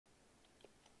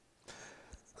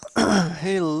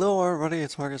Hello everybody,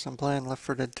 it's Marcus. I'm playing Left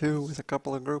 4 Dead 2 with a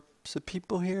couple of groups of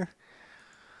people here.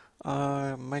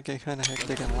 Might get kind of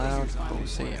hectic and loud, but we'll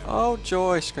see. Oh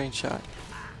joy, screenshot.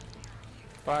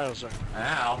 Files are.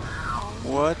 Ow.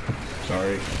 What?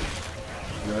 Sorry.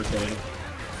 You're okay.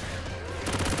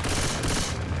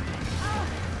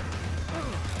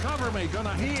 Cover me,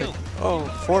 gonna heal. Oh,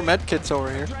 4 medkits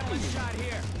over here.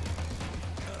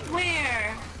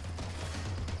 Where?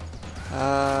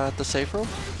 At the safe room?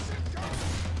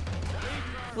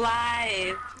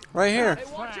 Live. Right here.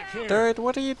 There,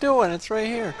 what are you doing? It's right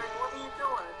here.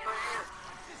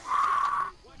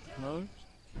 No?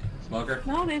 Smoker?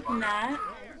 No, there's not.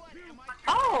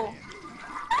 Oh!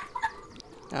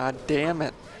 God damn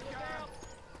it.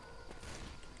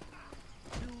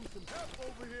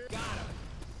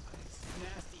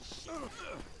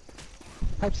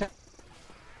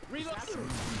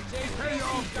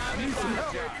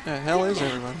 The hell is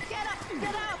everyone?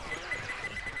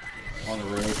 On the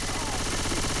road.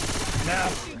 Now.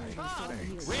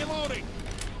 Reloading.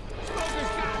 Smoker's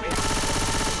got me.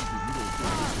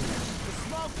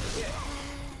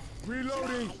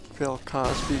 Reloading. Bill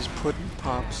Cosby's pudding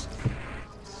pops.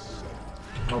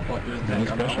 Oh fuck this thing.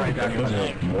 I'm not right down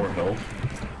here. More health.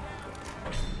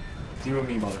 You and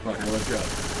me, motherfucker. Let's go.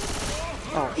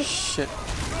 Oh shit.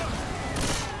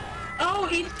 Oh,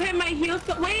 each time I heal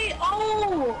wait,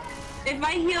 oh! If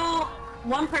I heal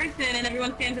one person and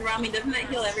everyone stands around me, doesn't that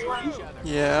heal everyone?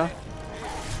 Yeah.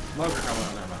 Smoker coming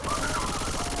on there, man.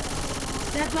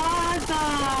 That's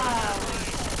awesome!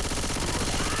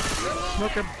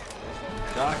 Smoker.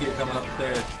 Doc, you're coming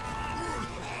upstairs.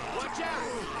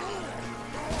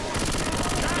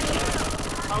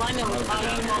 All I know is all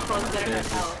you more close better than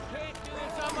health.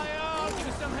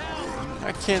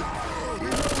 I can't.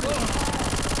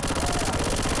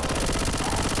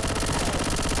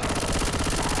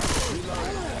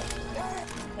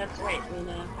 That's right,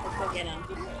 Luna. Let's go get him.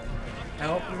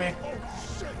 Help me.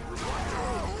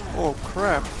 Oh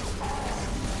crap.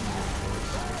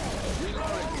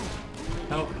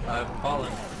 Help. I've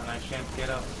fallen and I can't get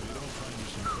up.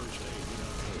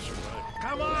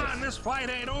 Come on, this fight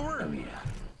ain't over. Oh yeah.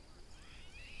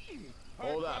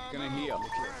 Hold up, gonna heal.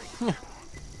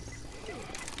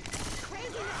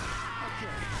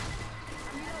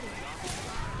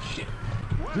 Shit.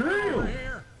 Over Damn.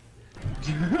 here.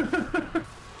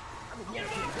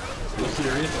 You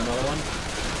serious? Another one?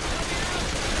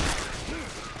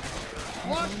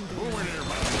 What? Over there,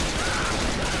 buddy.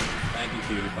 Thank you,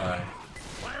 cutie pie.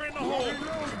 Fire in the hole.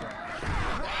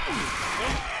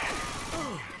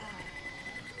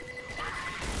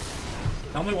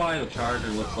 Tell me why the charger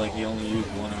looks like he only used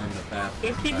one arm to pass.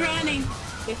 Just keep running.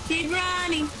 Just keep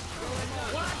running.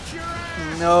 Watch your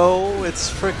ass. No, it's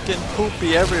frickin'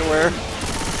 poopy everywhere.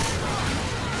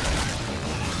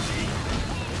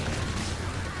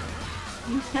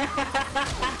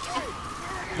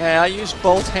 Yeah, I use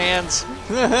both hands.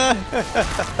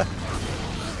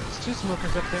 It's 2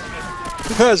 smokers up there.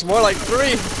 It's more like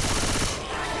 3.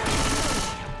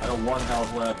 I got 1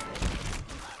 health left.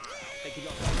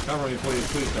 Cover me, please.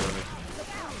 Please cover me.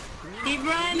 Keep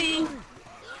running.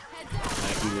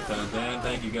 Thank you, Lieutenant Dan.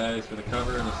 Thank you guys for the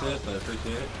cover and assist. I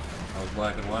appreciate it. I was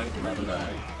black and white, about to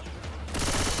die.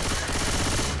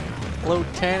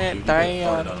 Lieutenant You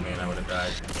farted Dan. on me and I would have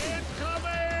died.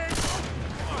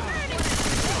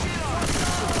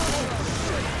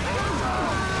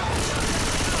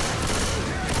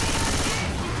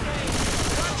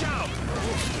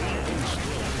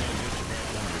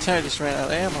 I just ran out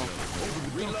of ammo. I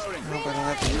hope I don't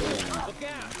have to use it.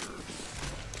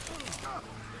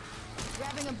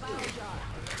 Grabbing a bottle jar.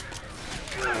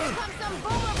 Here comes some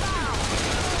boomer bow.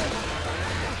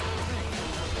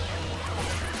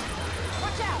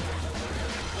 Watch out.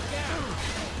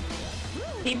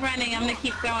 Keep running. I'm gonna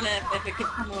keep throwing it if it keeps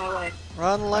coming my way.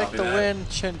 Run like Copy the that. wind,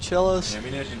 chinchillas.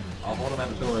 Ammunition. I'll hold him at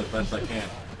the door as best I can.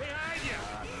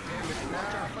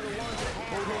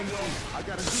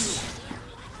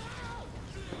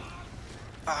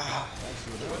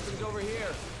 Weapons over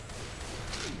here.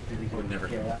 Would never.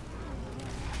 Ammo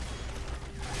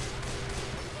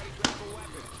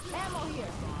here.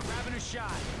 Grabbing a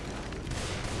shot.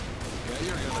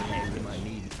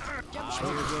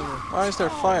 Why is there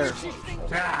fire?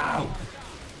 Ow!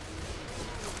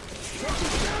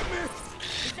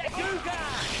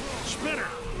 Spinner.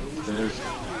 There's.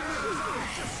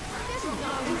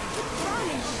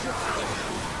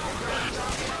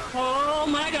 Oh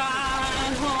my god.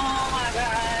 Oh my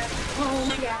god. Oh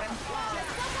my god.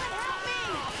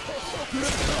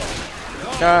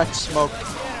 God, smoke.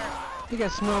 You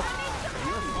got smoke.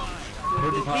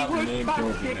 Pop the name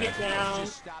trophy, Take man. it down.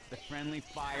 Just stop the friendly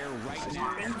fire right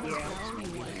now.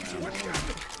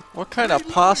 What kind of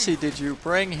posse did you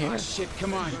bring here? Shit,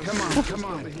 come on.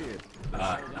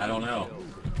 I don't know.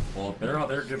 Well,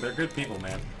 they're good people,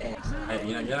 man.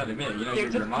 You gotta admit,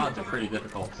 your mods are pretty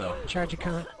difficult, so. Charge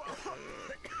account.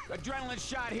 Adrenaline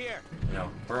shot here.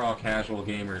 We're all casual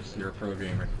gamers. You're a pro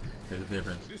gamer. There's a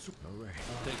difference.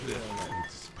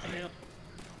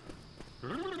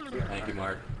 Thank you,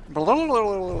 Mark.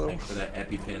 Thanks for that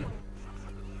EpiPin.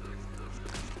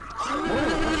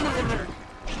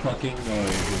 Fucking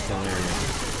noise is hilarious.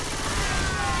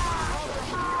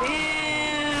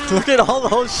 Damn. Look at all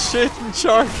those shit and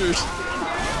chargers.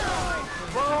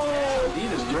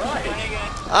 Jesus Christ!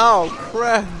 Oh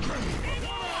crap.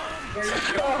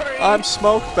 I'm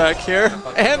smoked back here.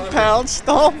 And pounced.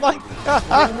 Oh my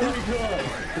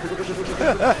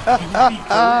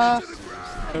god.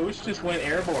 Coach just went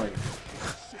airborne.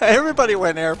 Everybody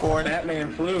went airborne.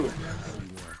 Batman flew.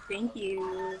 Thank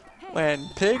you. When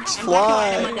pigs I'm gonna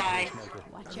fly. die.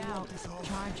 Watch out.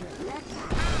 Charger.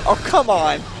 Oh come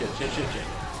on. Shit.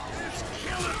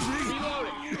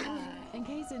 In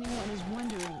case anyone is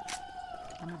wondering,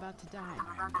 I'm about to die.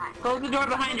 Close the door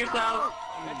behind yourself.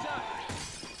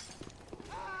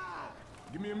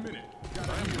 Give me a minute.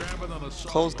 I'm grabbing on a saw.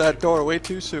 Closed that door way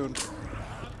too soon.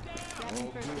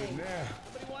 Grabbing first aid.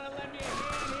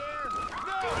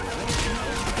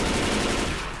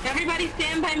 Everybody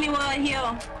stand by me while I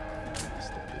heal. Guys.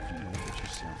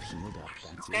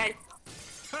 Okay.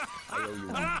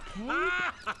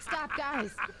 Stop,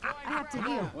 guys. I have to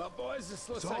heal. Well, boys, this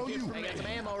looks like it for me. Some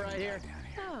ammo right here.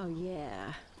 Oh,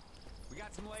 yeah. We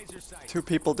got some laser sights. Two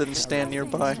people didn't stand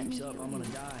nearby.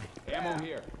 Ammo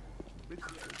here.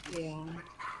 Yeah.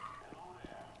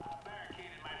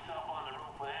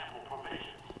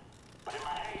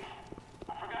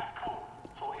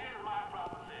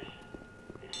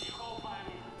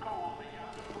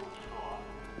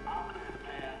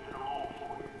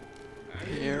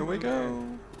 Here we go.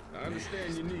 I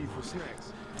understand your need for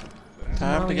snacks.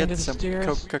 Time to Falling get into the some stairs.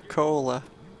 Coca-Cola.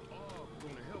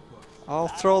 I'll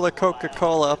throw the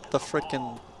Coca-Cola up the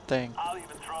frickin' thing.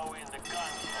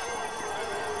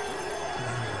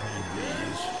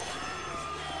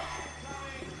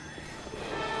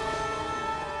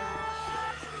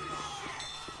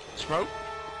 Smoke?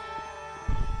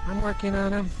 I'm working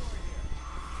on him.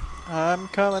 I'm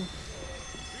coming.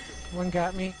 One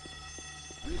got me.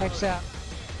 Pipes out.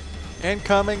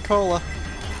 Incoming cola.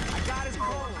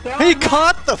 He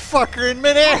caught the fucker in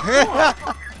midair!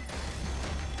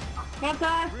 That's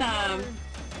awesome.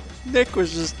 Nick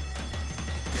was just...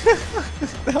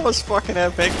 that was fucking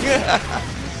epic.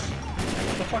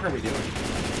 What the fuck are we doing?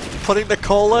 Putting the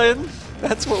cola in?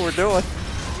 That's what we're doing.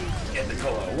 Get the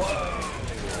cola. Whoa!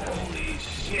 Holy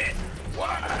shit!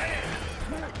 Why?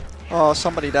 Oh,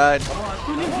 somebody died.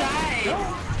 Who just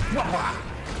died?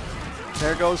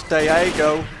 There goes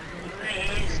Diego.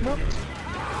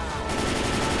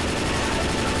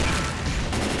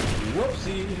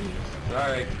 Whoopsie!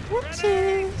 Sorry.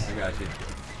 Whoopsies. I got you.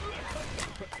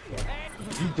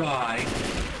 You die.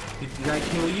 Did I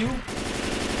kill you?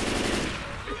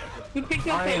 Who picked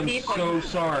up I that am vehicle? so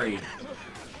sorry.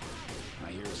 I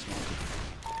hear a smoking.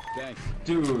 Thanks.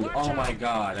 Dude, oh my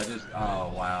god.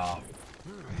 Oh wow.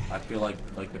 I feel like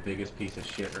the biggest piece of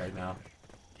shit right now.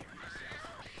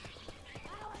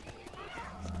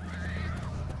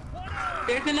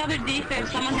 There's another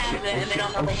defense. Someone has it and they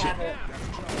don't know they have it.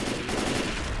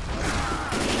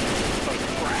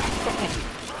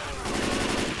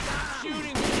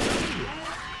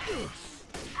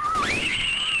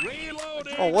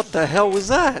 Oh, what the hell was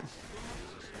that?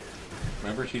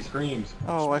 Remember, she screams.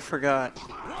 Oh, I forgot.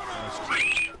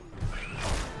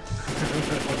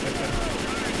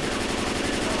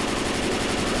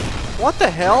 What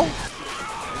the hell?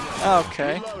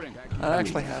 Okay. That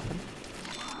actually happened.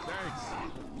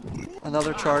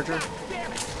 Another charger.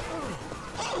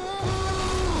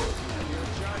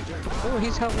 Oh,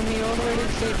 he's helping me all the way to the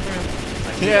safe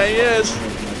room. Yeah, he is.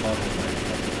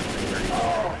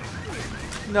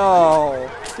 No.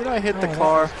 Did I hit the Oh, that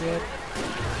car? was good.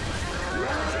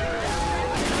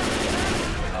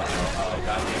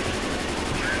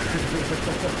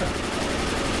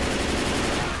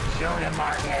 Show him,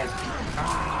 Marcus.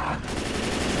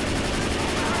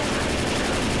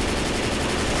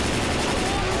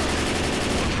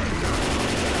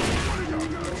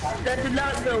 That did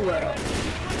not go well.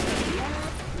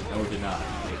 No, it did not.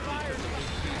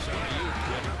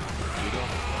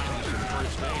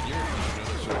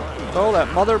 Oh,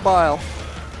 that mother bile.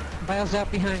 Bile's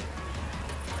out behind.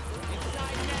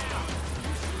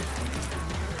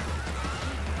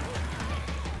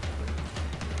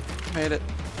 Made it.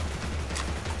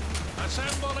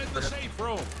 Assemble in the safe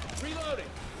room. Reloading.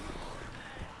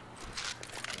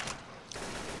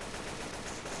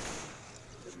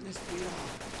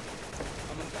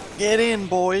 Get in,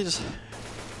 boys.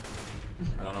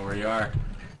 I don't know where you are.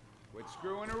 Quit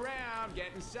screwing around. Get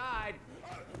inside.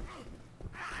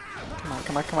 Come on,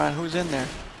 come on, come on. Who's in there?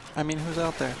 I mean, who's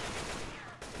out there?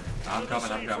 I'm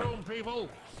coming, I'm Safe coming. room, people.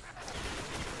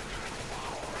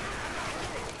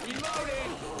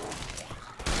 Reloading.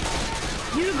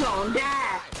 You gon'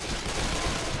 die.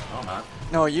 Oh, I'm not.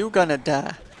 No, you gonna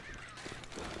die.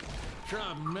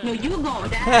 No, you gon'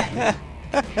 die.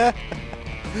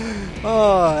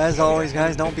 Oh, as always,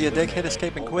 guys, don't be a dick, hit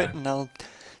escape and quit, and I'll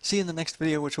see you in the next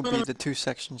video, which will be the 2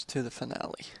 sections to the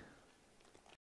finale.